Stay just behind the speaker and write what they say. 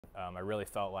I really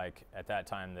felt like at that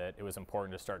time that it was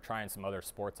important to start trying some other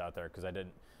sports out there because I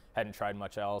hadn't tried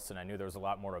much else, and I knew there was a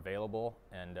lot more available.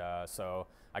 And so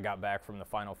I got back from the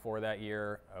Final Four that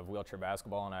year of wheelchair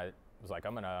basketball, and I was like,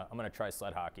 I'm gonna try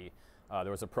sled hockey.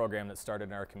 There was a program that started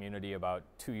in our community about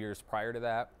 2 years prior to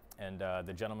that, and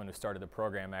the gentleman who started the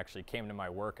program actually came to my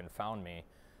work and found me,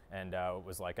 and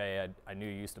was like, hey, I knew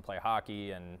you used to play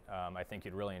hockey, and I think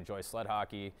you'd really enjoy sled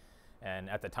hockey.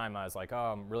 And at the time, I was like,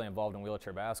 oh, I'm really involved in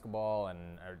wheelchair basketball,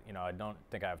 and I don't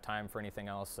think I have time for anything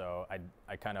else. So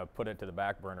I kind of put it to the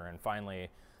back burner. And finally,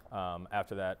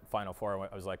 after that Final Four,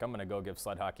 I was like, I'm going to go give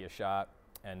sled hockey a shot.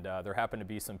 And there happened to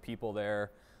be some people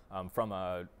there from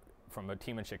a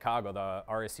team in Chicago, the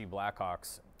RSC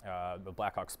Blackhawks. The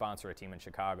Blackhawks sponsor a team in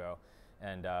Chicago.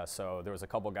 And so there was a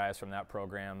couple guys from that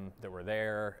program that were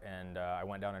there, and I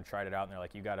went down and tried it out. And they're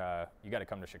like, you gotta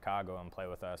come to Chicago and play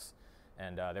with us.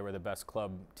 And they were the best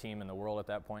club team in the world at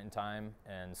that point in time.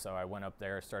 And so I went up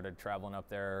there, started traveling up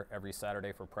there every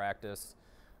Saturday for practice.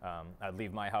 I'd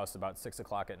leave my house about 6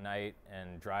 o'clock at night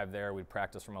and drive there. We'd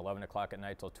practice from 11 o'clock at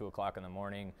night till 2 o'clock in the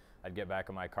morning. I'd get back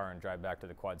in my car and drive back to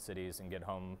the Quad Cities and get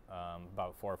home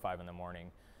about 4 or 5 in the morning.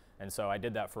 And so I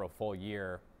did that for a full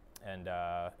year, and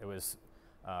it was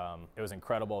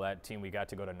incredible. That team, we got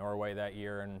to go to Norway that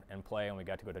year and play, and we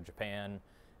got to go to Japan.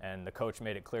 And the coach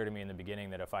made it clear to me in the beginning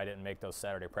that if I didn't make those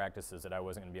Saturday practices, that I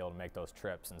wasn't going to be able to make those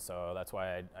trips. And so that's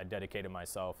why I dedicated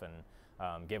myself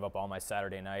and gave up all my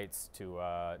Saturday nights to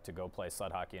go play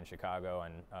sled hockey in Chicago.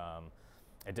 And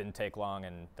it didn't take long,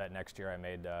 and that next year I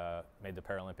made the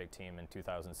Paralympic team in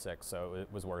 2006. So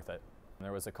it was worth it. And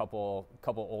there was a couple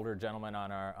older gentlemen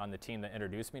on the team that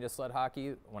introduced me to sled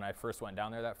hockey when I first went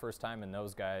down there that first time, and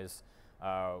those guys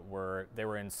were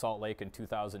in Salt Lake in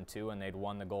 2002, and they'd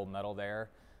won the gold medal there.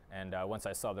 And once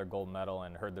I saw their gold medal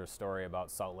and heard their story about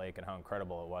Salt Lake and how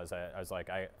incredible it was, I was like,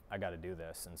 I got to do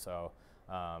this. And so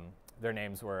their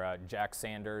names were Jack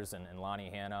Sanders and Lonnie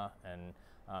Hanna.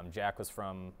 And Jack was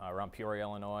from around Peoria,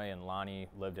 Illinois, and Lonnie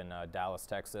lived in Dallas,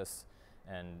 Texas.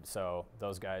 And so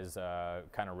those guys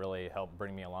kind of really helped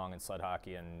bring me along in sled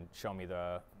hockey and show me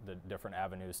the different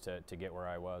avenues to get where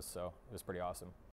I was. So it was pretty awesome.